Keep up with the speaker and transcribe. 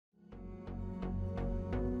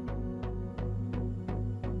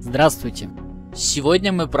Здравствуйте!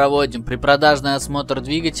 Сегодня мы проводим препродажный осмотр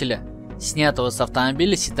двигателя, снятого с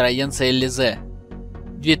автомобиля Citroen C-Elysee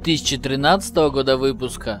 2013 года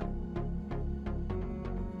выпуска.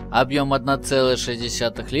 Объем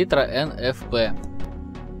 1,6 литра НФП.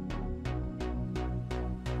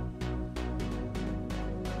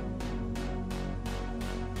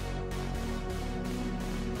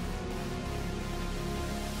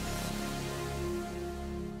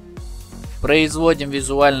 Производим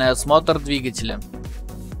визуальный осмотр двигателя.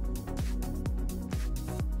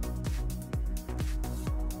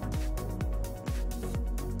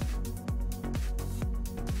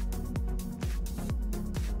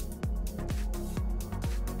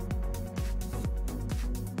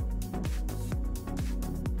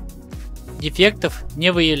 Дефектов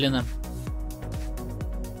не выявлено.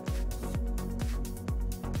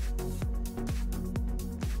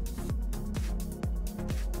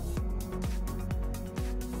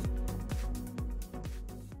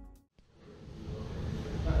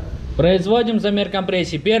 Производим замер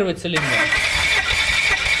компрессии. Первый цилиндр.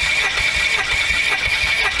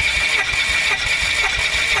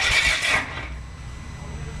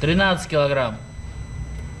 — 13 килограмм.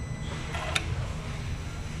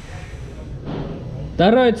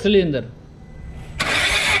 Второй цилиндр.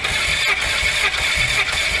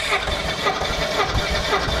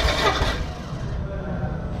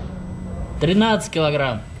 — 13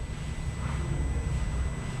 килограмм.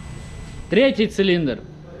 Третий цилиндр.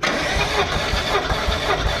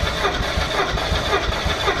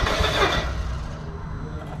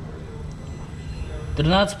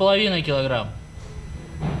 13,5 килограмм.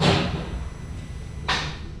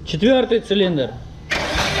 Четвертый цилиндр.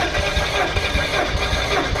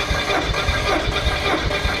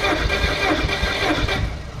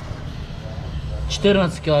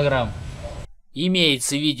 14 килограмм.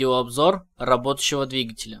 Имеется видеообзор работающего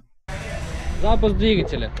двигателя. Запуск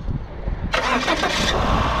двигателя.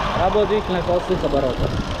 Работа двигателя на холостых оборотах.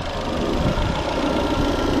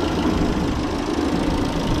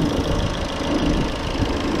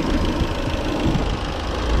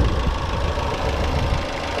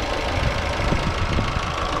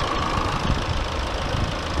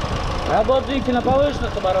 Работа двигателя на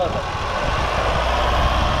повышенных оборотах.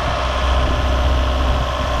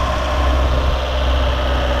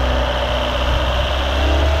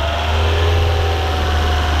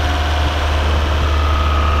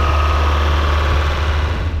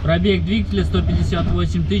 Пробег двигателя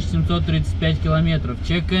 158 735 километров.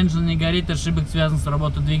 Чек engine не горит, ошибок, связанных с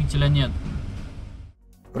работой двигателя, нет.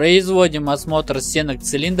 Производим осмотр стенок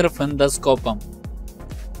цилиндров эндоскопом.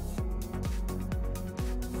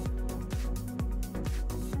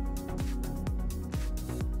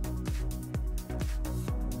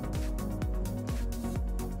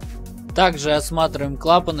 Также осматриваем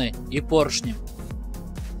клапаны и поршни.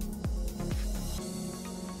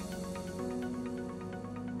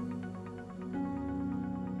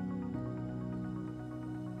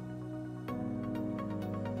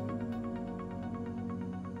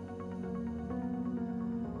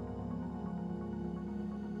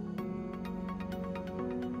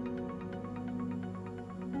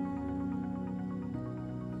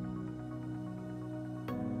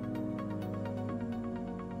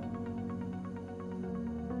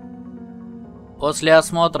 После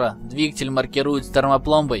осмотра двигатель маркирует с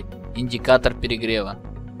термопломбой индикатор перегрева.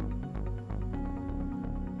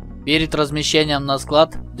 Перед размещением на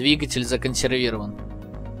склад двигатель законсервирован.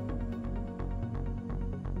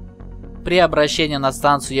 При обращении на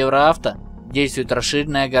станцию Евроавто действует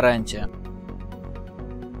расширенная гарантия.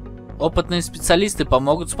 Опытные специалисты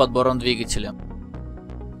помогут с подбором двигателя,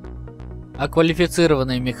 а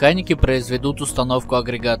квалифицированные механики произведут установку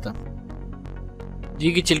агрегата.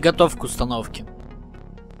 Двигатель готов к установке.